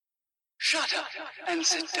Shut up and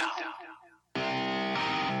sit down.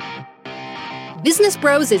 Business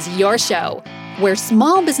Bros is your show, where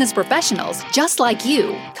small business professionals just like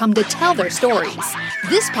you come to tell their stories.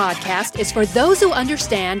 This podcast is for those who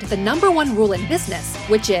understand the number one rule in business,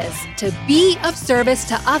 which is to be of service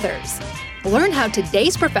to others. Learn how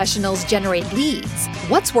today's professionals generate leads,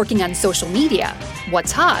 what's working on social media,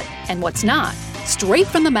 what's hot and what's not, straight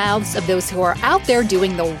from the mouths of those who are out there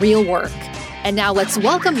doing the real work. And now let's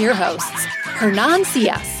welcome your hosts, Hernan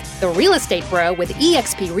Cias, the real estate bro with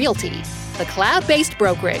eXp Realty, the cloud-based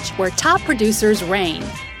brokerage where top producers reign,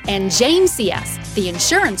 and James Cias, the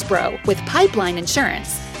insurance bro with Pipeline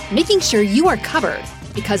Insurance, making sure you are covered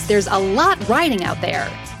because there's a lot riding out there.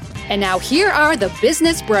 And now here are the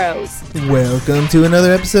Business Bros. Welcome to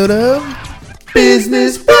another episode of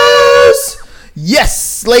Business Bros.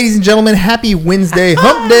 Yes, ladies and gentlemen, happy Wednesday,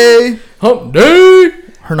 Hump Day. Hump Day.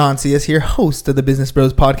 Hernan Cias here, host of the Business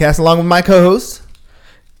Bros podcast, along with my co-host.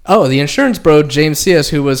 Oh, the insurance bro, James Cias,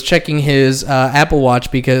 who was checking his Apple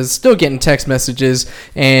Watch because still getting text messages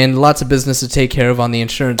and lots of business to take care of on the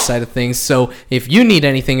insurance side of things. So if you need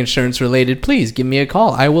anything insurance related, please give me a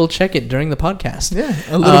call. I will check it during the podcast. Yeah,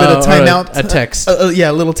 a little bit of timeout. A text. Yeah,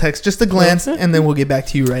 a little text, just a glance, and then we'll get back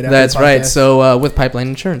to you right after That's the podcast. right. So with Pipeline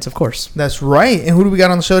Insurance, of course. That's right. And who do we got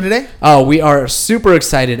on the show today? Oh, we are super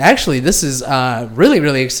excited. Actually, this is really,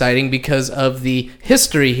 really exciting because of the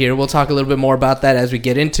history here. We'll talk a little bit more about that as we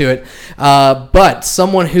get into it. But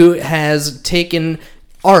someone who has taken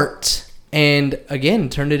art and, again,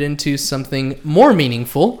 turned it into something more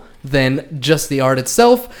meaningful than just the art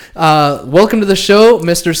itself. Welcome to the show,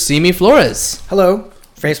 Mr. Simi Flores. Hello,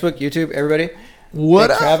 Facebook, YouTube, everybody. What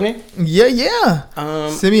Thanks up? for having me. Yeah.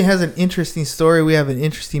 Simi has an interesting story. We have an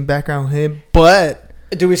interesting background with him, but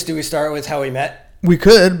Do we start with how we met? we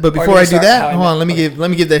could. But Or before do we I do start that, how I hold on. met? Let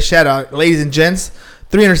me give that shout out, ladies and gents.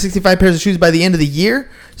 365 pairs of shoes by the end of the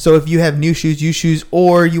year. So if you have new shoes, used shoes,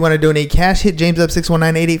 or you want to donate cash, hit James up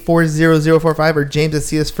 619-884-0045 or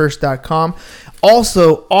james@csfirst.com.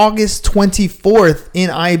 Also, August 24th in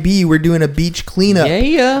IB, we're doing a beach cleanup.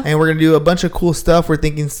 Yeah. And we're going to do a bunch of cool stuff. We're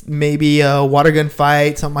thinking maybe a water gun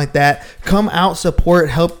fight, something like that. Come out, support,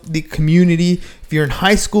 help the community. If you're in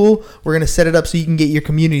high school, we're going to set it up so you can get your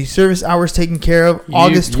community service hours taken care of.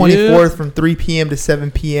 August 24th from 3 p.m. to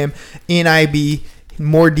 7 p.m. in IB.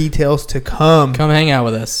 More details to come. Come hang out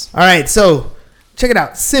with us. All right, so check it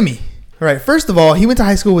out. Simi. All right, first of all, he went to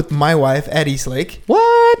high school with my wife at Eastlake.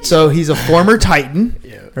 What? So he's a former Titan,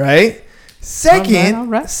 right? Second, All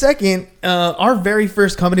right. Our very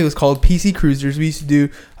first company was called PC Cruisers. We used to do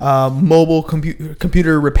mobile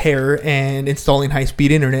computer repair and installing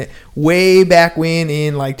high-speed internet way back when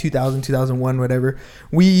in like 2000, 2001, whatever.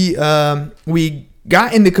 We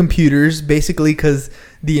got into computers basically because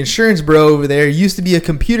the insurance bro over there used to be a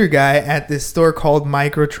computer guy at this store called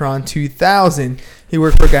Microtron 2000. He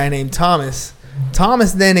worked for a guy named Thomas.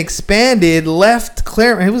 Thomas then expanded, left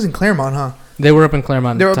Claremont. He was in Claremont, huh? They were up in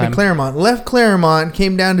Claremont. They were up in Claremont. Left Claremont,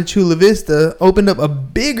 came down to Chula Vista, opened up a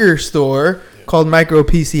bigger store called Micro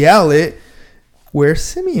PC Outlet, where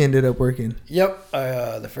Simi ended up working. Yep.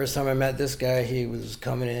 The first time I met this guy, he was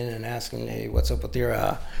coming in and asking, "Hey, what's up with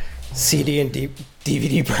your CD and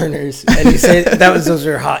DVD burners?" And he said those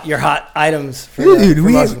are your hot items. For Dude,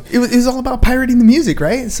 it it was all about pirating the music,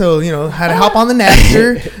 right? So, how to hop on the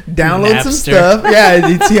Napster, download some Napster. stuff. Yeah,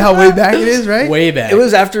 you see how way back it is, right? Way back. It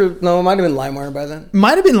was after. No, it might have been LimeWire by then.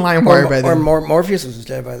 Might have been LimeWire by then. Or Morpheus was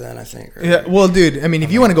dead by then, I think. Right? Yeah, well, dude, I mean,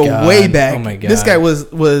 if you want to go God. way back, Oh my God. this guy was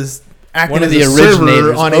acting One of as the a server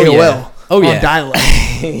originators. on Oh, AOL. yeah. Oh, on yeah. dial-up.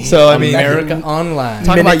 So, I mean, America Online.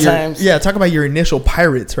 talk about times. talk about your initial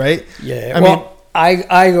pirates, right? Yeah. I Well, mean,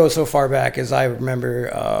 I go so far back as I remember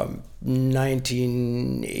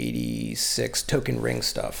 1986 token ring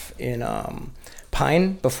stuff in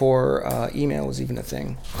Pine before email was even a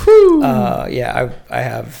thing. I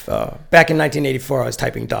have back in 1984 I was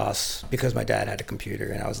typing DOS because my dad had a computer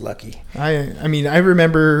and I was lucky. I mean, I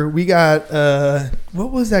remember we got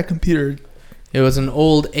what was that computer? It was an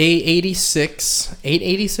old A86,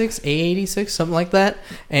 something like that.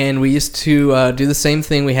 And we used to do the same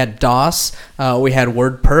thing. We had DOS, we had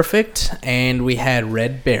WordPerfect, and we had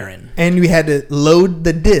Red Baron. And we had to load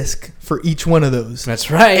the disk for each one of those. That's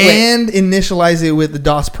right. And initialize it with the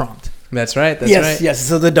DOS prompt. That's right. That's yes, right. yes.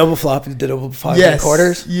 So the double flop, the double five Yes.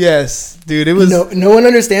 quarters. Yes, dude. It was No one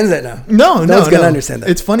understands that now. No one's gonna understand that.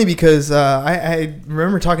 It's funny because I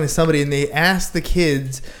remember talking to somebody and they asked the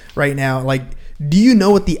kids right now, like, do you know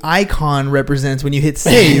what the icon represents when you hit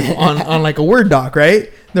save on like a Word doc,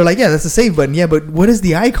 right? They're like, yeah, that's a save button. Yeah, but what is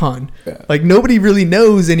the icon? Yeah. Like, nobody really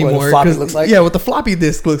knows anymore. What a floppy looks like? Yeah, what the floppy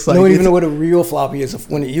disk looks like. No one even know what a real floppy is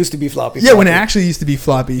when it used to be floppy. Yeah, when it actually used to be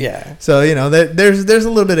floppy. Yeah. So, there's a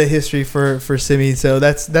little bit of history for Simi. So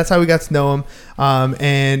that's how we got to know him.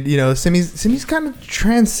 And, Simi's kind of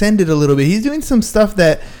transcended a little bit. He's doing some stuff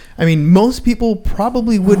that, most people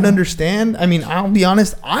probably wouldn't understand. I'll be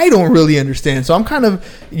honest, I don't really understand. So I'm kind of,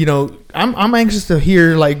 I'm anxious to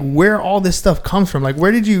hear like where all this stuff comes from. Like,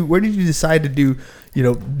 where did you decide to do,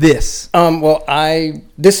 this?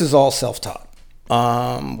 This is all self-taught.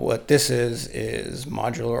 What this is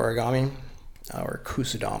modular origami, or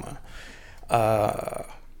kusudama.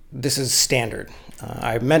 This is standard.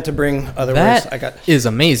 I meant to bring other words. Is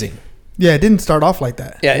amazing. Yeah, it didn't start off like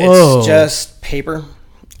that. Yeah, it's just paper.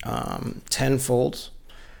 10 folds.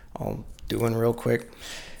 I'll do one real quick.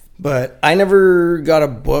 But I never got a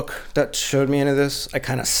book that showed me any of this. I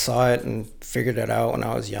kind of saw it and figured it out when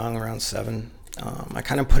I was young, around 7. I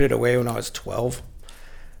kind of put it away when I was 12.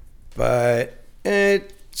 But when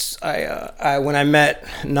I met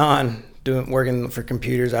Nan working for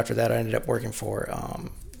computers after that, I ended up working for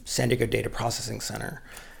San Diego Data Processing Center.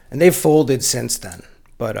 And they've folded since then.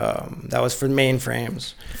 But that was for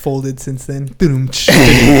mainframes. Folded since then. See what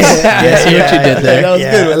you did there. That was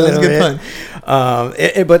good. That was good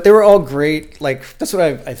fun. But they were all great. Like, that's what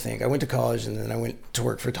I think. I went to college, and then I went to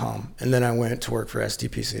work for Tom, and then I went to work for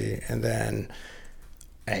SDPC, and then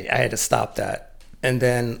I had to stop that. And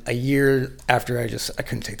then a year after, I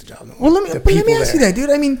couldn't take the job anymore. Well, let me ask you that,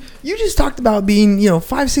 dude. You just talked about being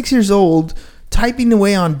 5-6 years old, typing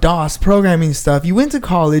away on DOS, programming stuff. You went to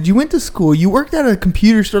college, you went to school, you worked at a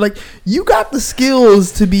computer store. Like, you got the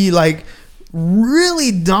skills to be like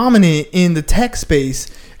really dominant in the tech space,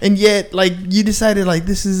 and yet like you decided like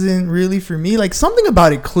this isn't really for me. Like, something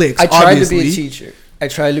about it clicks. I tried to be a teacher.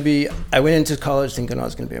 I went into college thinking I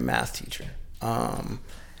was going to be a math teacher,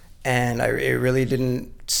 and it really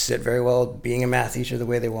didn't sit very well being a math teacher the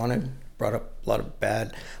way they wanted. Brought up a lot of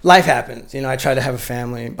bad life happens. I tried to have a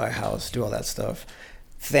family, buy a house, do all that stuff.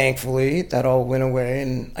 Thankfully, that all went away,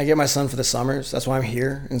 and I get my son for the summers. That's why I'm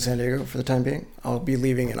here in San Diego for the time being. I'll be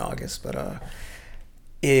leaving in August, but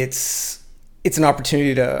it's an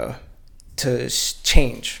opportunity to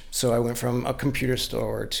change. So I went from a computer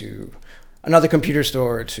store to another computer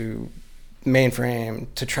store to mainframe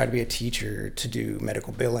to try to be a teacher, to do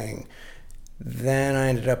medical billing. Then I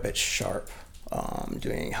ended up at Sharp.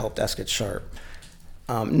 Doing help desk at Sharp.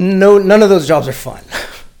 None of those jobs are fun.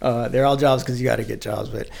 They're all jobs because you got to get jobs,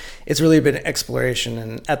 but it's really been exploration.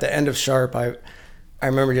 And at the end of Sharp, I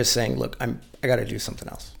remember just saying, look, I got to do something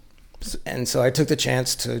else. And so I took the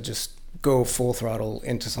chance to just go full throttle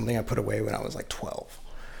into something I put away when I was like 12.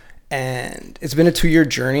 And it's been a 2-year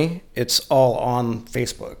journey. It's all on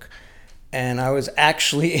Facebook. And I was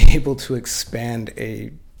actually able to expand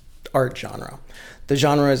a art genre. The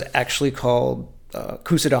genre is actually called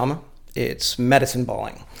kusudama. It's medicine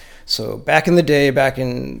balling. So back in the day, back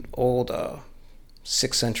in old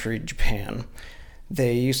 6th century Japan,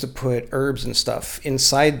 they used to put herbs and stuff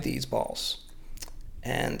inside these balls.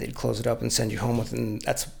 And they'd close it up and send you home with, and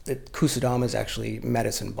kusudama is actually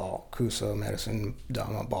medicine ball. Kusa, medicine,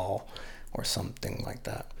 dama, ball, or something like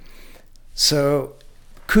that. So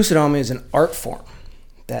kusudama is an art form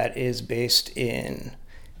that is based in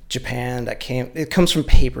Japan. It comes from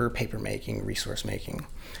paper making, resource making.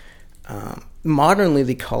 Modernly,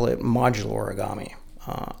 they call it modular origami.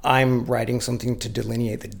 I'm writing something to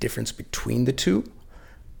delineate the difference between the two,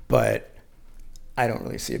 but I don't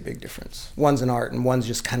really see a big difference. One's an art, and one's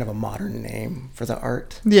just kind of a modern name for the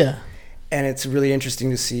art. Yeah. And it's really interesting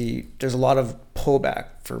to see. There's a lot of pullback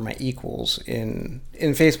for my equals in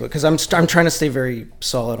Facebook, because I'm trying to stay very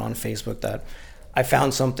solid on Facebook that I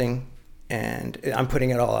found something, and I'm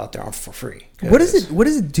putting it all out there for free. What does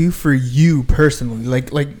it do for you personally?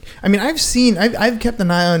 I've kept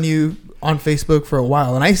an eye on you on Facebook for a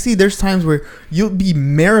while, and I see there's times where you'll be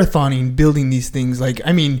marathoning building these things.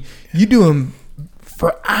 You do them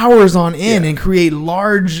for hours on end and create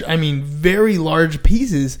large, very large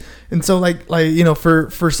pieces. And so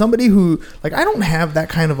for somebody who I don't have that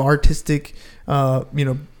kind of artistic,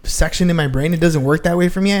 section in my brain. It doesn't work that way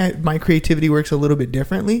for me. My creativity works a little bit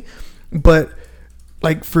differently. But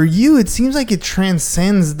for you, it seems like it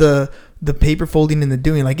transcends the paper folding and the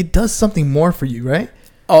doing. It does something more for you, right?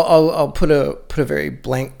 I'll put a very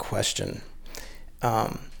blank question,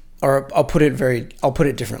 or I'll put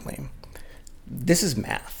it differently. This is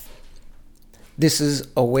math. This is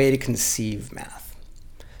a way to conceive math.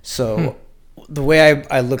 So the way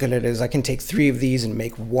I look at it is I can take 3 of these and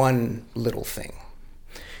make one little thing.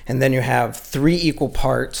 And then you have 3 equal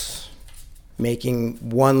parts making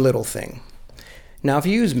one little thing. Now, if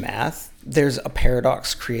you use math, there's a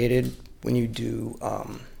paradox created when you do...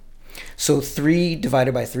 so 3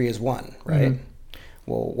 divided by 3 is 1, right? Mm-hmm.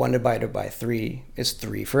 Well, 1 divided by 3 is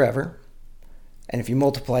 3 forever. And if you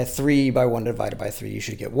multiply 3 by 1 divided by 3, you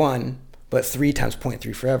should get 1. But 3 times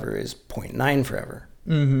 0.3 forever is 0.9 forever.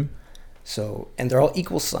 Mm-hmm. So, and they're all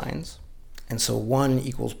equal signs. And so 1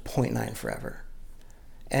 equals 0.9 forever.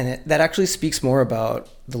 And that actually speaks more about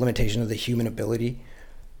the limitation of the human ability.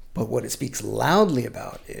 But what it speaks loudly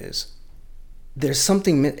about is there's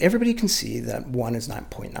something, everybody can see that 1 is not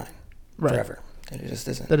 0.9 forever. It just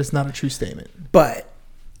isn't. That is not a true statement. But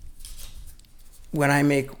when I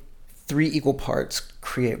make 3 equal parts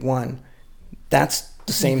create 1, that's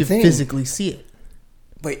the same you thing. You physically see it.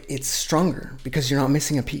 But it's stronger because you're not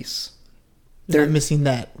missing a piece. They're missing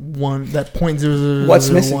that 0.0001 What's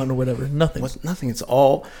missing? Or whatever. Nothing. Nothing. It's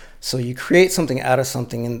all. So you create something out of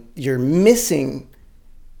something and you're missing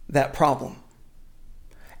that problem.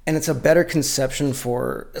 And it's a better conception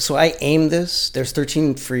for... So I aim this. There's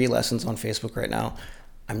 13 free lessons on Facebook right now.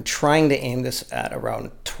 I'm trying to aim this at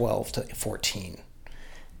around 12 to 14.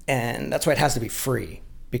 And that's why it has to be free.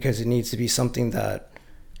 Because it needs to be something that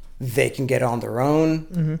they can get on their own.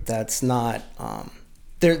 Mm-hmm. That's not...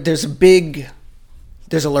 There's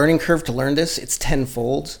a learning curve to learn this. It's 10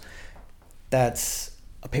 folds. That's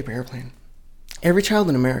a paper airplane. Every child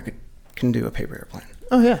in America can do a paper airplane.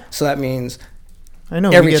 Oh, yeah. So that means... I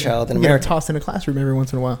know every child in America get tossed in a classroom every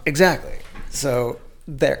once in a while. Exactly. So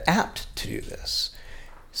they're apt to do this.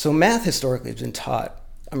 So math historically has been taught.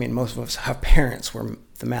 I mean, most of us have parents where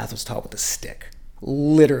the math was taught with a stick.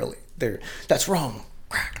 Literally, that's wrong.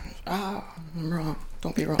 I'm wrong.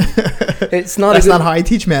 Don't be wrong. It's not. That's not how I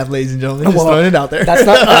teach math, ladies and gentlemen. Just throwing it out there. That's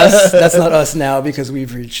not us. That's not us now because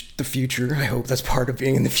we've reached the future. I hope that's part of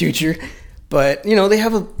being in the future. But they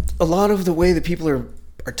have a lot of the way that people are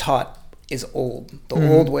taught is old,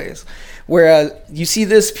 old ways. Whereas you see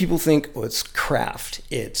this, people think, oh, it's craft.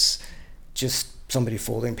 It's just somebody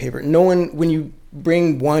folding paper. No one, when you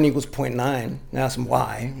bring 1 equals 0.9 and ask them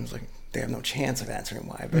why, it's like they have no chance of answering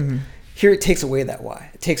why. But here it takes away that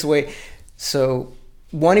why. It takes away. So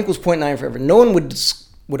 1 equals 0.9 forever. No one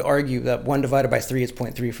would argue that 1 divided by 3 is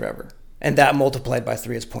 0.3 forever. And that multiplied by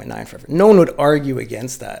 3 is 0.9 forever. No one would argue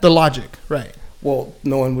against that. The logic, right. Well,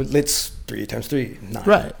 no one would. It's 3 times 3, 9.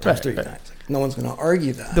 Right, times 3, 9. No one's going to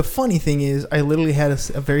argue that. The funny thing is, I literally had a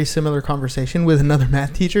very similar conversation with another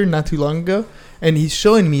math teacher not too long ago, and he's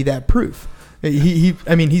showing me that proof.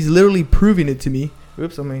 He's literally proving it to me.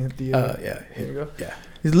 Oops, I'm going to hit the... yeah. Here you go. Yeah.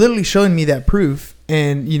 He's literally showing me that proof.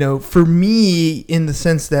 And, for me, in the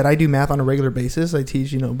sense that I do math on a regular basis, I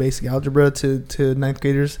teach, basic algebra to ninth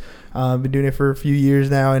graders. I've been doing it for a few years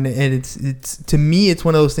now. And it's to me, it's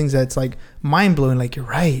one of those things that's like mind blowing. Like, you're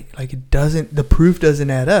right. Like, the proof doesn't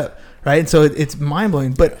add up. Right. And so it's mind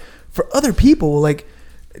blowing. But for other people, like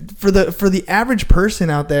for the average person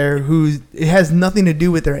out there it has nothing to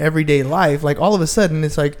do with their everyday life, like all of a sudden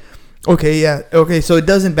it's like, okay, yeah, okay, so it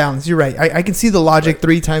doesn't balance. You're right. I can see the logic.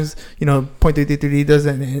 3 times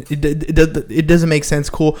 0.333 it doesn't make sense.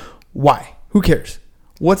 Cool. Why? Who cares?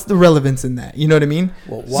 What's the relevance in that? You know what I mean?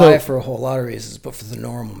 Well, why for a whole lot of reasons, but for the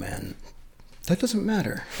normal man, that doesn't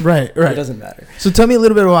matter. Right. It doesn't matter. So tell me a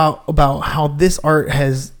little bit about how this art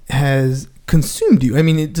has consumed you. I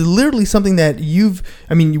mean, it's literally something that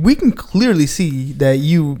we can clearly see that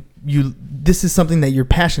this is something that you're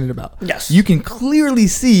passionate about. Yes. You can clearly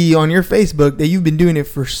see on your Facebook that you've been doing it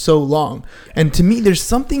for so long. And to me, there's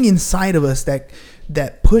something inside of us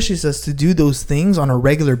that pushes us to do those things on a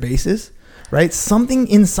regular basis, right? Something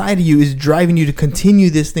inside of you is driving you to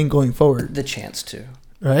continue this thing going forward. The chance to.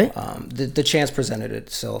 Right? The chance presented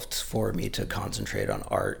itself for me to concentrate on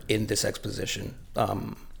art in this exposition.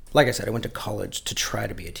 Like I said, I went to college to try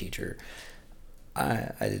to be a teacher.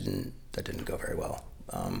 That didn't go very well.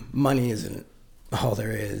 Money isn't all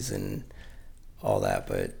there is and all that,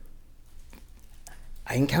 but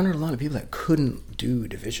I encountered a lot of people that couldn't do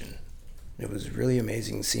division. It was really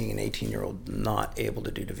amazing seeing an 18-year-old not able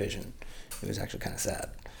to do division. It was actually kind of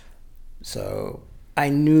sad. So I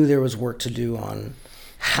knew there was work to do on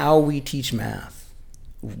how we teach math.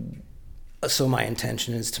 So my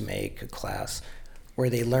intention is to make a class where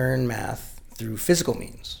they learn math through physical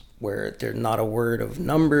means, where they're not a word of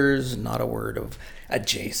numbers, not a word of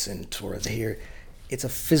adjacent or here. It's a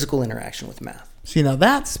physical interaction with math. See, now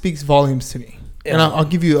that speaks volumes to me. Yeah. And I'll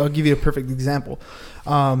give you a perfect example.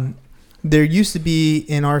 There used to be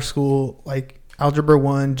in our school, like Algebra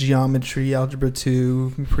 1, Geometry, Algebra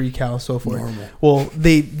 2, Pre-Cal, so forth. Normal. Well,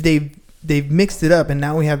 they've mixed it up, and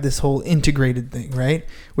now we have this whole integrated thing, right?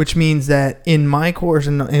 Which means that in my course,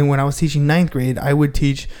 and when I was teaching 9th grade, I would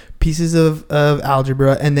teach pieces of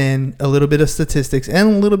algebra and then a little bit of statistics and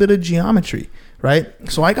a little bit of geometry, right?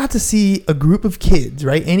 So I got to see a group of kids,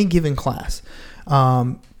 right? Any given class.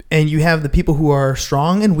 And you have the people who are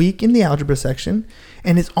strong and weak in the algebra section,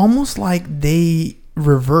 and it's almost like they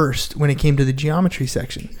reversed when it came to the geometry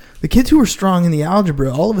section. The kids who were strong in the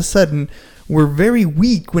algebra all of a sudden were very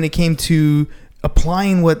weak when it came to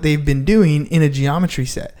applying what they've been doing in a geometry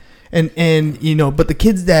set. And you know, but the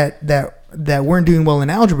kids that weren't doing well in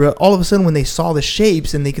algebra, all of a sudden when they saw the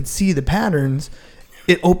shapes and they could see the patterns,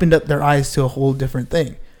 it opened up their eyes to a whole different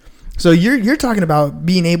thing. So you're talking about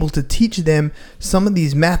being able to teach them some of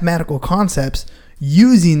these mathematical concepts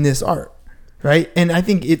using this art, right? And I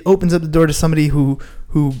think it opens up the door to somebody who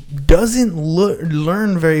doesn't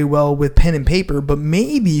learn very well with pen and paper, but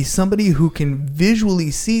maybe somebody who can visually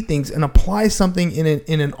see things and apply something in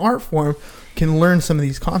an art form can learn some of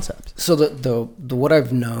these concepts. So the what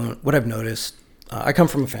I've noticed, I come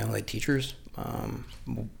from a family of teachers.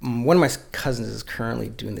 One of my cousins is currently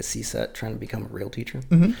doing the CSET, trying to become a real teacher,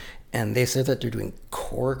 Mm-hmm. and they said that they're doing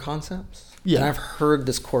core concepts. Yeah. And I've heard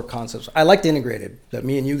this core concepts. I liked integrated that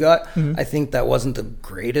me and you got. Mm-hmm. I think that wasn't the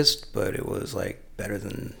greatest, but it was like better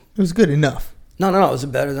than. It was good enough. No. It was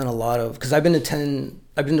better than a lot of, because I've been to 10,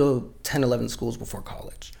 11 schools before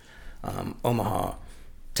college. Omaha,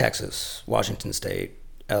 Texas, Washington State,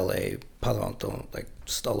 LA, Palo Alto, like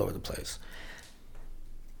just all over the place.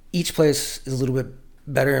 Each place is a little bit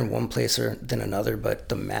better in one place than another, but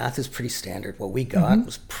the math is pretty standard. What we got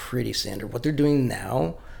was pretty standard. What they're doing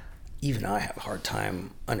now, even I have a hard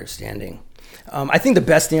time understanding. I think the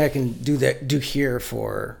best thing I can do here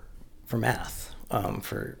for math,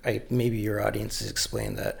 maybe your audience is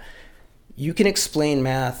explain that you can explain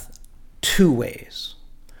math two ways.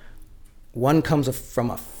 One comes from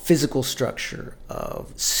a physical structure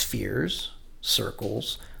of spheres,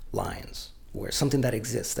 circles, lines, where something that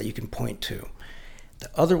exists that you can point to. The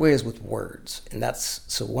other way is with words, and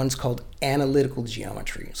so one's called analytical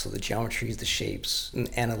geometry. So the geometry is the shapes, and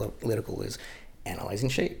analytical is analyzing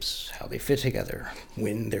shapes, how they fit together,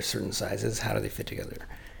 when they're certain sizes, how do they fit together.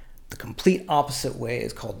 The complete opposite way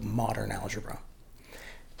is called modern algebra.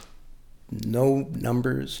 No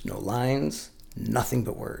numbers, no lines, nothing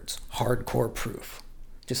but words, hardcore proof,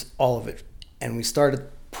 just all of it. And we started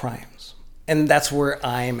primes, and that's where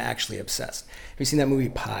I'm actually obsessed. Have you seen that movie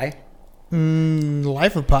Pi?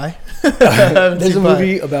 Life of Pi. There's a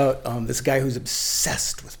movie about this guy who's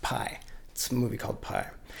obsessed with pi. It's a movie called Pi.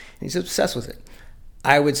 And he's obsessed with it.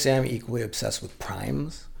 I would say I'm equally obsessed with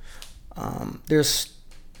primes. There's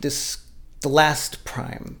the last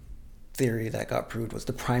prime theory that got proved was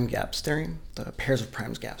the prime gaps theory, the pairs of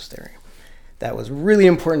primes gaps theory. That was really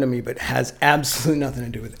important to me, but has absolutely nothing to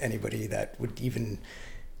do with anybody that would even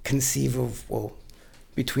conceive of, well,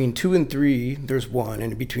 between 2 and 3, there's 1,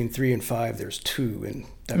 and between 3 and 5, there's 2, and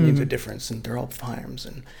that means a difference, and they're all primes.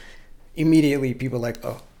 And immediately people are like,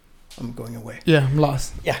 oh, I'm going away. Yeah, I'm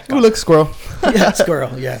lost. Yeah. Ooh, look, squirrel. Yeah,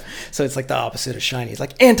 squirrel, yeah. So it's like the opposite of shiny. It's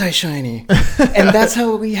like anti-shiny. And that's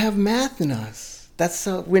how we have math in us. That's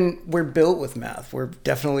how, when we're built with math, we're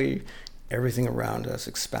definitely, everything around us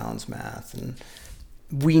expounds math. And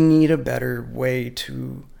we need a better way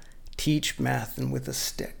to teach math than with a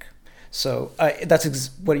stick. So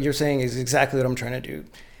what you're saying is exactly what I'm trying to do.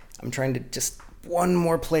 I'm trying to just one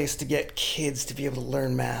more place to get kids to be able to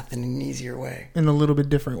learn math in an easier way. In a little bit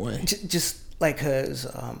different way. Just like,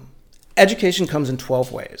 because education comes in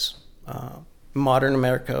 12 ways. Modern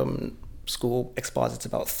American school exposits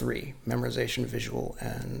about 3: memorization, visual,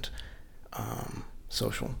 and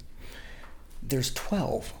social. There's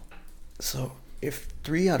 12. So if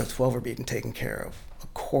 3 out of 12 are being taken care of, a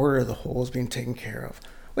quarter of the whole is being taken care of.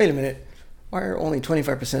 Wait a minute, why are only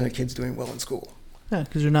 25% of kids doing well in school? Yeah,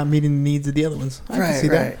 because you're not meeting the needs of the other ones. I can see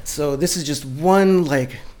Right. that. So this is just one,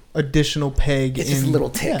 like, Additional peg. it's just a little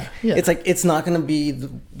tick. Yeah. It's like, it's not going to be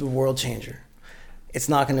the world changer. It's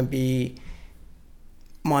not going to be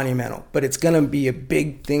monumental, but it's going to be a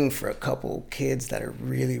big thing for a couple kids that it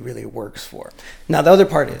really, really works for. Now, the other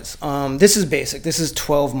part is, this is basic. This is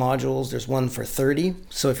 12 modules. There's one for 30.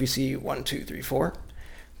 So if you see 1, 2, 3, 4,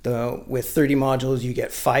 with 30 modules, you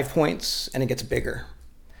get 5 points, and it gets bigger.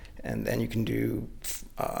 And then you can do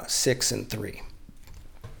 6 and 3.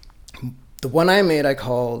 The one I made, I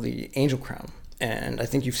call the Angel Crown. And I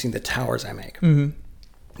think you've seen the towers I make. Mm-hmm.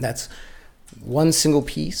 That's one single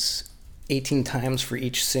piece, 18 times for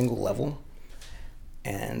each single level.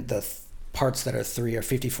 And the parts that are 3 are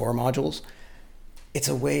 54 modules. it's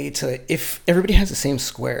a way to, if everybody has the same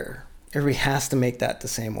square, everybody has to make that the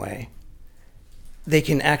same way, they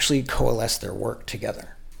can actually coalesce their work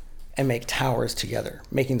together and make towers together,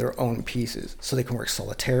 making their own pieces so they can work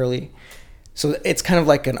solitarily. So it's kind of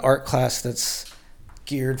like an art class that's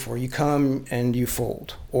geared for you come and you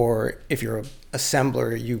fold, or if you're an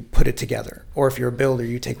assembler, you put it together, or if you're a builder,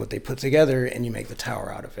 you take what they put together and you make the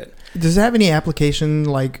tower out of it. Does it have any application,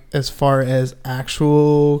 like as far as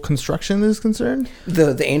actual construction is concerned?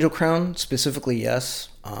 The Angel Crown specifically, yes.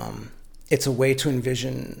 It's a way to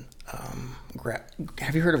envision.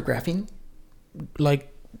 Have you heard of graphene?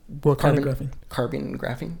 Like what kind of graphene? Carbon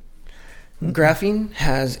graphene. Mm-hmm. Graphene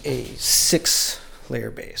has a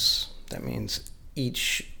 6-layer base. That means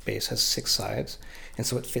each base has 6 sides, and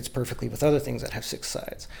so it fits perfectly with other things that have 6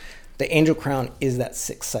 sides. The Angel Crown is that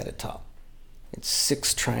 6-sided top. It's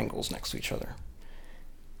 6 triangles next to each other.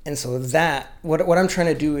 And so that, what I'm trying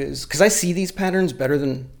to do is, because I see these patterns better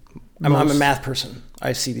than, I'm a math person.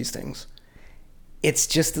 I see these things. It's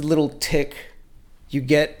just a little tick. You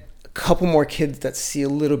get a couple more kids that see a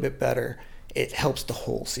little bit better. It helps the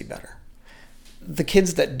whole see better. The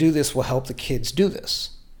kids that do this will help the kids do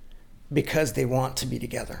this because they want to be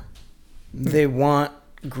together. They want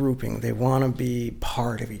grouping. They want to be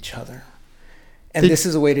part of each other. And this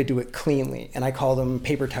is a way to do it cleanly. And I call them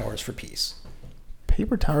paper towers for peace.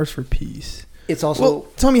 Paper towers for peace. It's also... Well,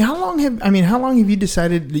 tell me, how long have you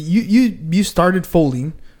decided... You started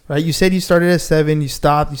folding, right? You said you started at 7, you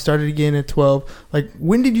stopped, you started again at 12. Like,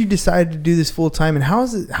 when did you decide to do this full time? And how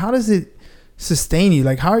does it sustain you?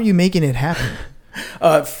 Like, how are you making it happen?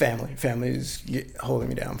 Family's holding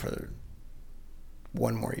me down for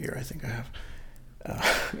 1 more year. I think I have.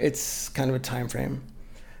 It's kind of a time frame,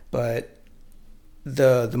 but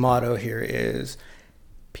the motto here is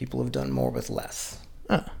people have done more with less.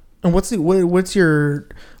 And what's your,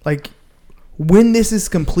 like, when this is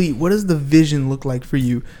complete, what does the vision look like for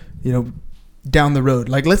you, down the road?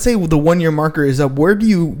 Like, let's say the 1-year marker is up. Where do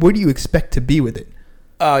you expect to be with it?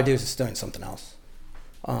 Just doing something else.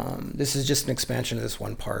 This is just an expansion of this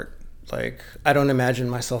one part. Like, I don't imagine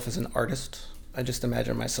myself as an artist. I just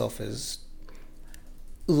imagine myself as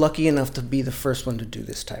lucky enough to be the first one to do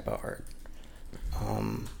this type of art.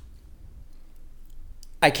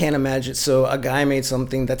 I can't imagine. So a guy made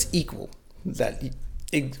something that's equal,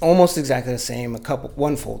 almost exactly the same,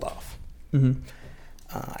 one fold off. Mm-hmm.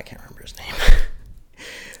 I can't remember his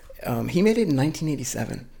name. He made it in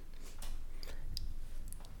 1987.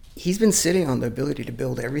 He's been sitting on the ability to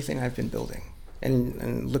build everything I've been building.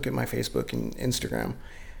 And look at my Facebook and Instagram.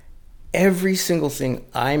 Every single thing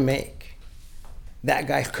I make, that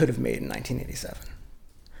guy could have made in 1987.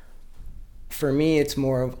 For me, it's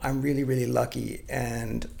more of, I'm really, really lucky,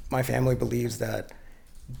 and my family believes that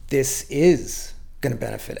this is going to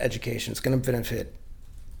benefit education. It's going to benefit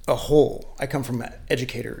a whole. I come from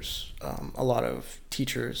educators, a lot of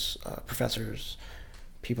teachers, professors,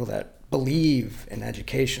 people that believe in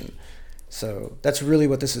education. So that's really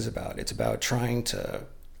what this is about. It's about trying to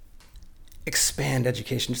expand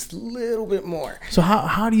education just a little bit more. So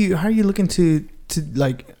how are you looking to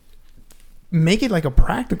like make it like a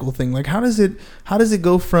practical thing? Like, how does it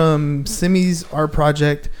go from Simi's art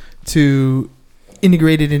project to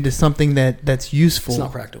integrated into something that's useful? It's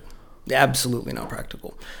not practical. Absolutely not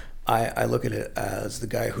practical. I look at it as the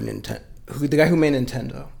guy who made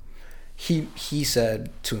Nintendo. He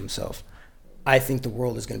said to himself, I think the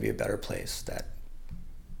world is going to be a better place, that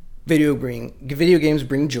video games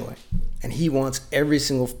bring joy, and he wants every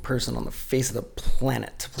single person on the face of the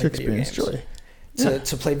planet to play video games. Joy.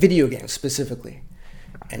 To play video games specifically.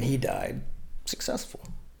 And he died successful.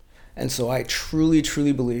 And so I truly,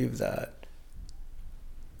 truly believe that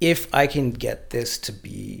if I can get this to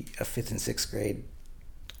be a 5th and 6th grade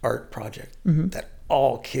art project that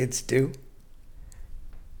all kids do,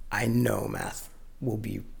 I know math will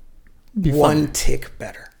be one tick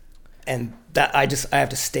better. And that I have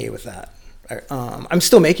to stay with that. I'm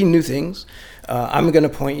still making new things. I'm going to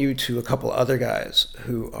point you to a couple other guys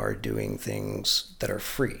who are doing things that are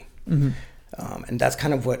free. Mm-hmm. And that's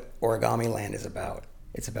kind of what Origami Land is about.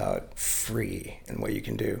 It's about free and what you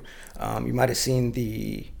can do. You might have seen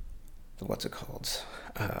the what's it called?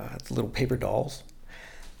 The little paper dolls.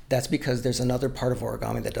 That's because there's another part of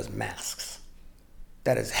origami that does masks.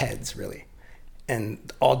 That is heads, really.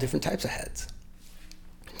 And all different types of heads.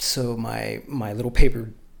 So my little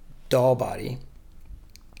paper doll body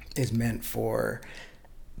is meant for,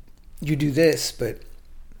 you do this, but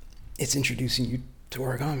it's introducing you to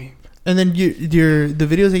origami. And then the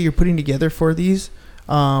videos that you're putting together for these,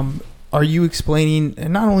 are you explaining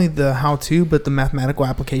not only the how-to, but the mathematical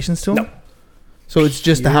applications to them? No. So it's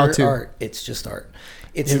just the pure how-to. art. It's just art.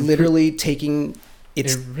 It's literally taking.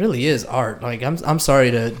 It really is art. Like I'm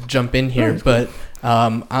sorry to jump in here, but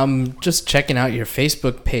I'm just checking out your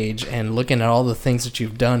Facebook page and looking at all the things that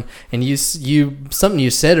you've done. And you something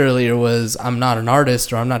you said earlier was, I'm not an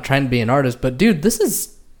artist, or I'm not trying to be an artist. But dude, this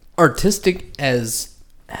is artistic as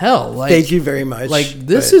hell. Like, thank you very much. Like,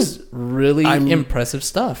 this is really impressive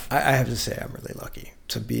stuff. I have to say, I'm really lucky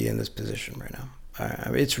to be in this position right now.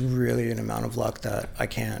 It's really an amount of luck that I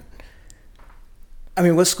can't. I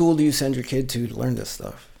mean, what school do you send your kid to learn this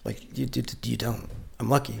stuff? Like, you don't. I'm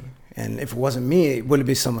lucky. And if it wasn't me, would it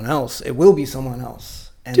be someone else? It will be someone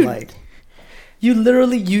else. And dude, like, you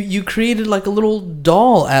literally you created like a little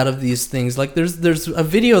doll out of these things. Like there's a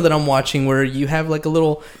video that I'm watching where you have like a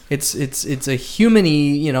little, it's a human-y,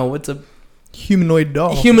 you know, it's a humanoid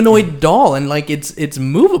doll, and like it's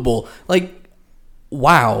movable. Like,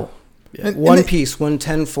 wow. Yeah. One piece,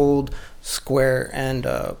 10-fold square, and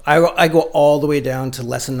I go all the way down to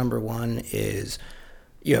lesson number 1 is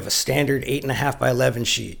you have a standard 8.5 by 11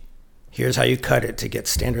 sheet. Here's how you cut it to get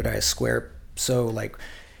standardized square. So like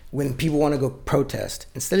when people want to go protest,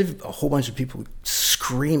 instead of a whole bunch of people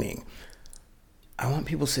screaming, I want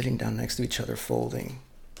people sitting down next to each other, folding,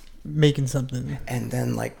 making something, and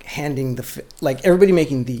then like handing like everybody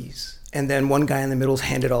making these. And then one guy in the middle's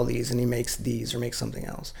handed all these, and he makes these or makes something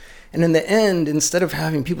else. And in the end, instead of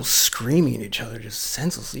having people screaming at each other just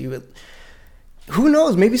senselessly, who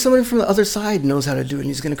knows? Maybe somebody from the other side knows how to do it, and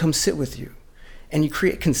he's going to come sit with you. And you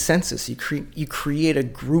create consensus. You create a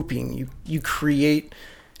grouping. You create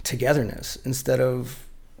togetherness instead of,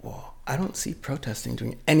 well, I don't see protesting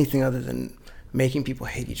doing anything other than making people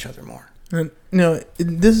hate each other more. And, you know,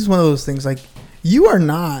 this is one of those things, like, you are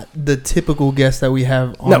not the typical guest that we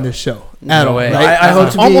have on this show at all. Right? I hope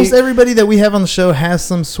to be. Almost everybody that we have on the show has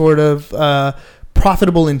some sort of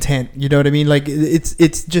profitable intent. You know what I mean? Like,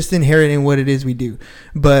 it's just inherent in what it is we do.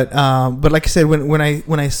 But like I said, when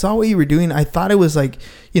I saw what you were doing, I thought it was like,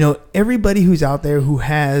 you know, everybody who's out there who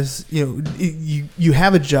has, you know, you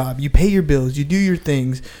have a job, you pay your bills, you do your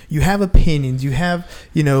things, you have opinions, you have,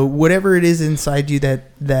 you know, whatever it is inside you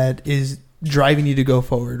that is driving you to go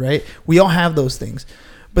forward, right? We all have those things.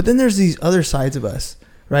 But then there's these other sides of us,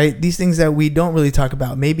 right? These things that we don't really talk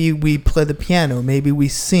about. Maybe we play the piano, maybe we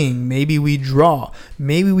sing, maybe we draw,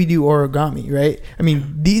 maybe we do origami, right? I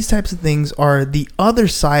mean, these types of things are the other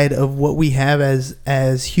side of what we have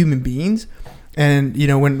as human beings. And, you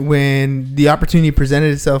know, when the opportunity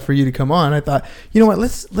presented itself for you to come on, I thought, you know what,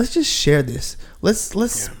 let's just share this.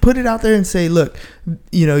 Let's put it out there and say, look,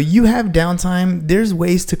 you know, you have downtime. There's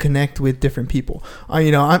ways to connect with different people.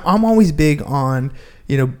 You know, I'm always big on,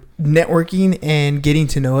 you know, networking and getting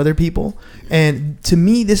to know other people. And to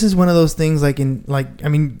me, this is one of those things I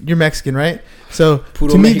mean, you're Mexican, right? So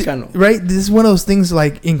Puro to me, Mexicano. right, this is one of those things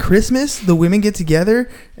like in Christmas, the women get together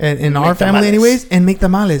and in our family tamales. anyways, and make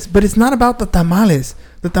tamales. But it's not about the tamales.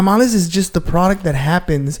 The tamales is just the product that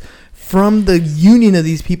happens from the union of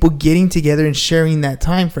these people getting together and sharing that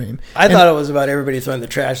time frame. I thought it was about everybody throwing the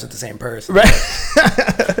trash at the same person. Right.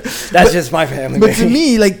 That's just my family. But to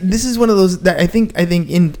me, like, this is one of those that I think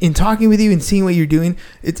in talking with you and seeing what you're doing,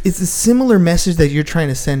 it's a similar message that you're trying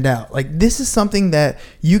to send out. Like, this is something that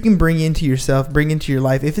you can bring into yourself, bring into your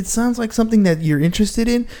life. If it sounds like something that you're interested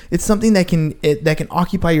in, it's something that can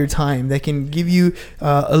occupy your time, that can give you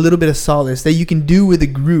a little bit of solace, that you can do with a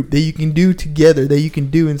group, that you can do together, that you can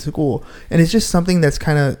do in school. And it's just something that's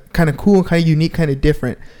kind of cool, kind of unique, kind of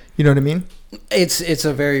different. You know what I mean? It's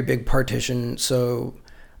a very big partition. So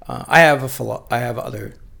I have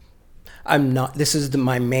other. I'm not. This is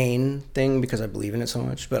my main thing because I believe in it so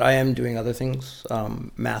much. But I am doing other things,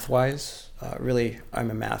 math wise. Really, I'm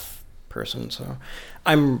a math person, so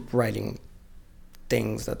I'm writing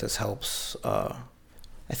things that this helps. I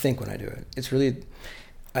think when I do it, it's really.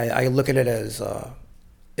 I look at it as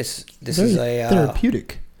this is a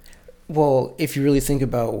therapeutic. Well, if you really think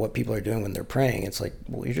about what people are doing when they're praying, it's like,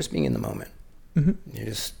 well, you're just being in the moment. Mm-hmm. You're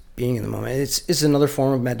just being in the moment. It's another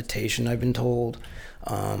form of meditation, I've been told.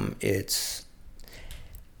 I'm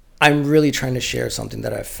really trying to share something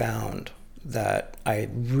that I've found that I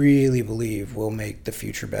really believe will make the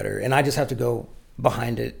future better. And I just have to go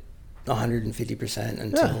behind it 150%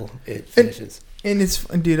 until it finishes. And it's,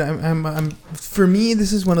 dude, I'm for me,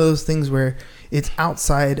 this is one of those things where it's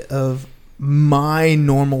outside of my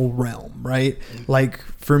normal realm, right? Like,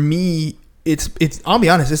 for me, it's I'll be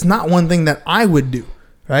honest, it's not one thing that I would do,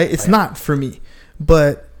 right? It's not for me.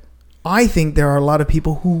 But I think there are a lot of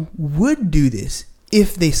people who would do this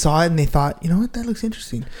if they saw it and they thought, you know what, that looks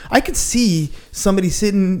interesting. I could see somebody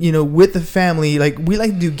sitting, you know, with the family. Like, we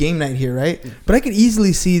like to do game night here, right? But I could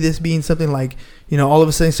easily see this being something like, you know, all of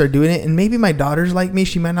a sudden start doing it. And maybe my daughter's like me.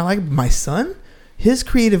 She might not like it. But my son, his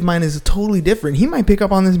creative mind is totally different. He might pick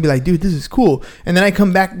up on this and be like, dude, this is cool. And then I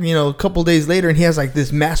come back, you know, a couple days later and he has like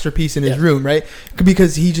this masterpiece in his room, right?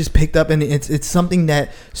 Because he just picked up, and it's something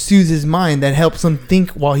that soothes his mind, that helps him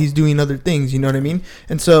think while he's doing other things. You know what I mean?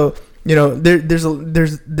 And so, you know, there's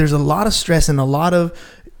a lot of stress and a lot of,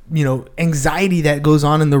 you know, anxiety that goes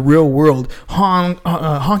on in the real world.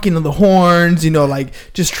 Honking of the horns, you know, like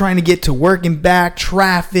just trying to get to work and back,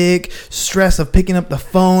 traffic, stress of picking up the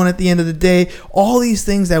phone at the end of the day. All these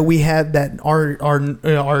things that we have that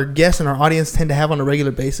our guests and our audience tend to have on a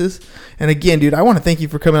regular basis. And again, dude, I want to thank you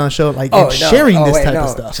for coming on the show, like, and sharing this type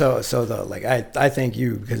of stuff. So though, like, I thank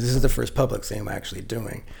you, because this is the first public thing I'm actually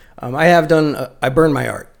doing. I have done. I burned my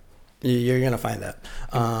art. You're gonna find that.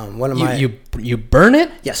 One of you burn it?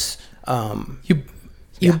 Yes.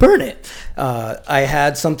 You burn it. I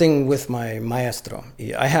had something with my maestro.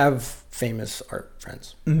 I have famous art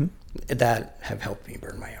friends that have helped me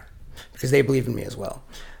burn my art because they believe in me as well.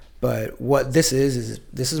 But what this is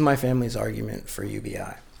this is my family's argument for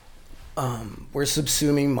UBI. We're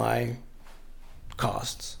subsuming my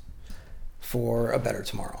costs for a better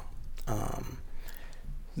tomorrow.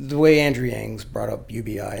 The way Andrew Yang's brought up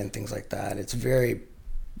UBI and things like that, it's very,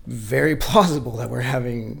 very plausible that we're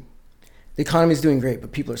having, the economy's doing great,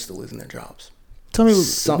 but people are still losing their jobs. Tell me,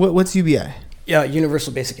 what's UBI? Yeah,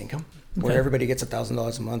 Universal Basic Income, where everybody gets $1,000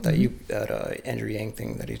 a month. That Andrew Yang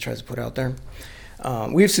thing that he tries to put out there.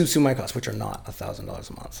 We've subsumed my costs, which are not $1,000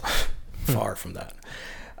 a month, far from that.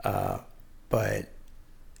 But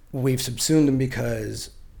we've subsumed them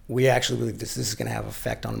because we actually believe this is going to have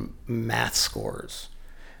effect on math scores.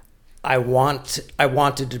 I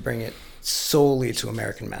wanted to bring it solely to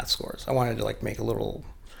American math scores. I wanted to like make a little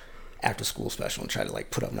after school special and try to like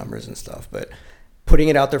put up numbers and stuff. But putting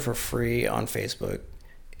it out there for free on Facebook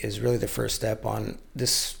is really the first step on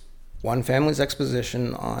this one family's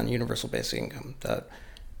exposition on universal basic income, that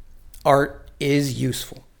art is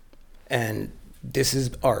useful. And this is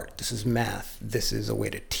art. This is math. This is a way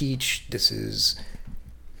to teach. This is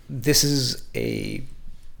a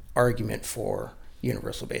argument for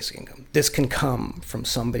universal basic income. This can come from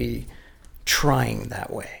somebody trying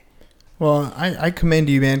that way. Well, I commend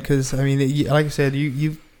you, man, because I mean, like I said,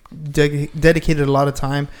 you've dedicated a lot of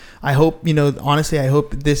time. I hope, you know, honestly, I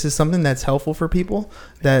hope this is something that's helpful for people,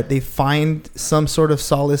 that they find some sort of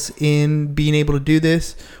solace in being able to do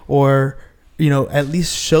this, or, you know, at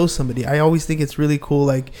least show somebody. I always think it's really cool,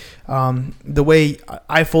 like the way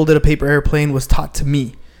I folded a paper airplane was taught to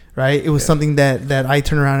me. Right, it was something that I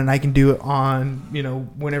turn around and I can do it on, you know,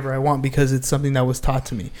 whenever I want, because it's something that was taught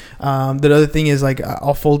to me. The other thing is, like,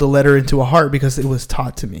 I'll fold a letter into a heart because it was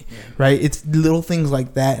taught to me. Right, it's little things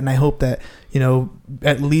like that, and I hope that, you know,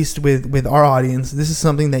 at least with our audience, this is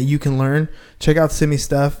something that you can learn. Check out Simi's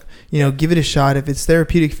stuff. You know, give it a shot. If it's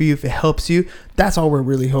therapeutic for you, if it helps you, that's all we're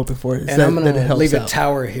really hoping for. And I'm gonna leave a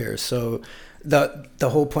tower here. So the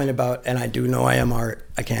whole point about, and I do know I am art.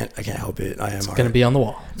 I can't help it. I am art. It's gonna be on the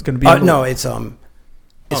wall. It's gonna be on the wall. It's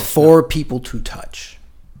for people to touch.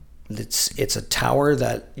 It's a tower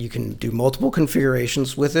that you can do multiple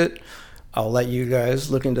configurations with it. I'll let you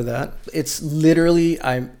guys look into that. It's literally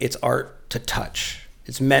it's art to touch.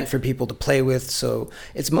 It's meant for people to play with, so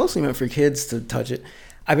it's mostly meant for kids to touch it.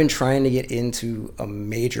 I've been trying to get into a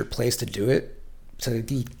major place to do it, to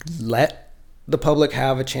let the public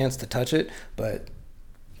have a chance to touch it, but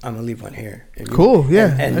I'm gonna leave one here. Cool,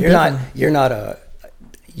 yeah. And you're not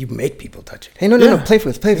you make people touch it. Hey, no, play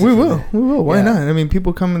with. We will. Why not? I mean,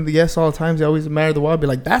 people come in the guests all the time. They always admire the wall. Be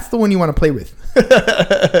like, that's the one you want to play with.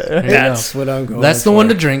 That's what I'm going. That's the one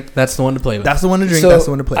to drink. That's the one to play with. That's the one to drink. So that's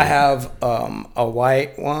the one to play with. I have a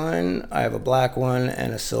white one, I have a black one,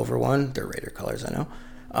 and a silver one. They're Raider colors, I know.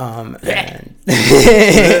 And I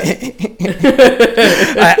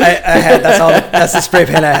had that's the spray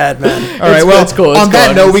pen I had, man. All right, well, it's cool. On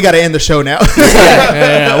that note, we got to end the show now.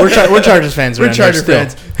 Yeah. We're Chargers fans. We're Chargers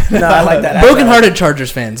fans. No, I like that. Broken-hearted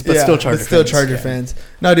Chargers fans, but still Charger fans.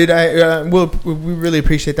 No, dude, we really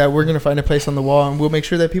appreciate that. We're gonna find a place on the wall, and we'll make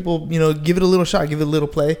sure that people, you know, give it a little shot, give it a little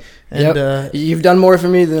play. And you've done more for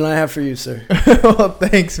me than I have for you, sir. Well,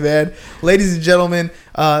 thanks, man. Ladies and gentlemen,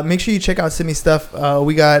 make sure you check out Simi's stuff.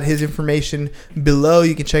 We got his information below.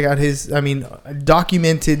 You can check out his,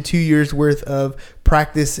 documented 2 years worth of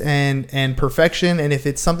practice and perfection. And if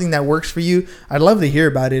it's something that works for you, I'd love to hear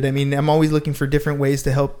about it. I mean, I'm always looking for different ways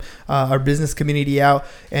to help our business community out,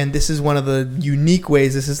 and this is one of the unique ways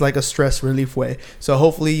ways. This is like a stress relief way. So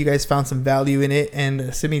hopefully you guys found some value in it.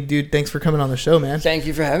 And Simi, dude, thanks for coming on the show, man. Thank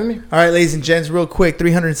you for having me. All right, ladies and gents, real quick,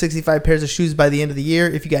 365 pairs of shoes by the end of the year.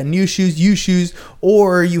 If you got new shoes, used shoes,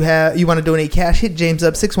 or you want to donate cash, hit James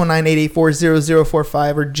up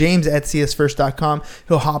 619-884-0045 or james@csfirst.com.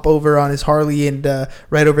 He'll hop over on his Harley and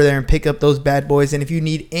right over there and pick up those bad boys. And if you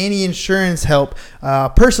need any insurance help,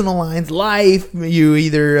 personal lines, life, you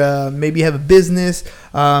either maybe have a business,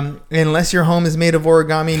 unless your home is made of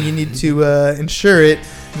origami and you need to insure it,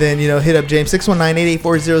 then hit up James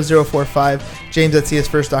 619-884-0045,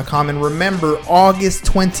 james@csfirst.com. And remember, August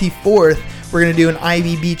 24th we're gonna do an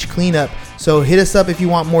Ivy Beach cleanup, so hit us up if you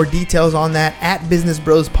want more details on that at Business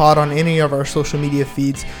Bros Pod on any of our social media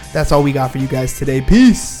feeds. That's all we got for you guys today.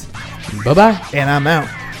 Peace. Bye-bye. And I'm out.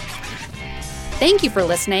 Thank you for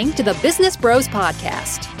listening to the Business Bros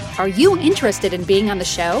Podcast. Are you interested in being on the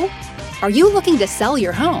show? Are you looking to sell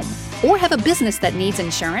your home or have a business that needs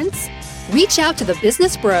insurance? Reach out to the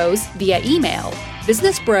Business Bros via email,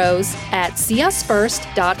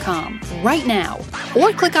 businessbros@csfirst.com right now,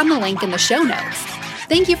 or click on the link in the show notes.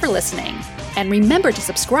 Thank you for listening. And remember to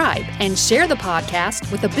subscribe and share the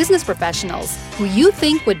podcast with the business professionals who you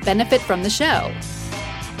think would benefit from the show.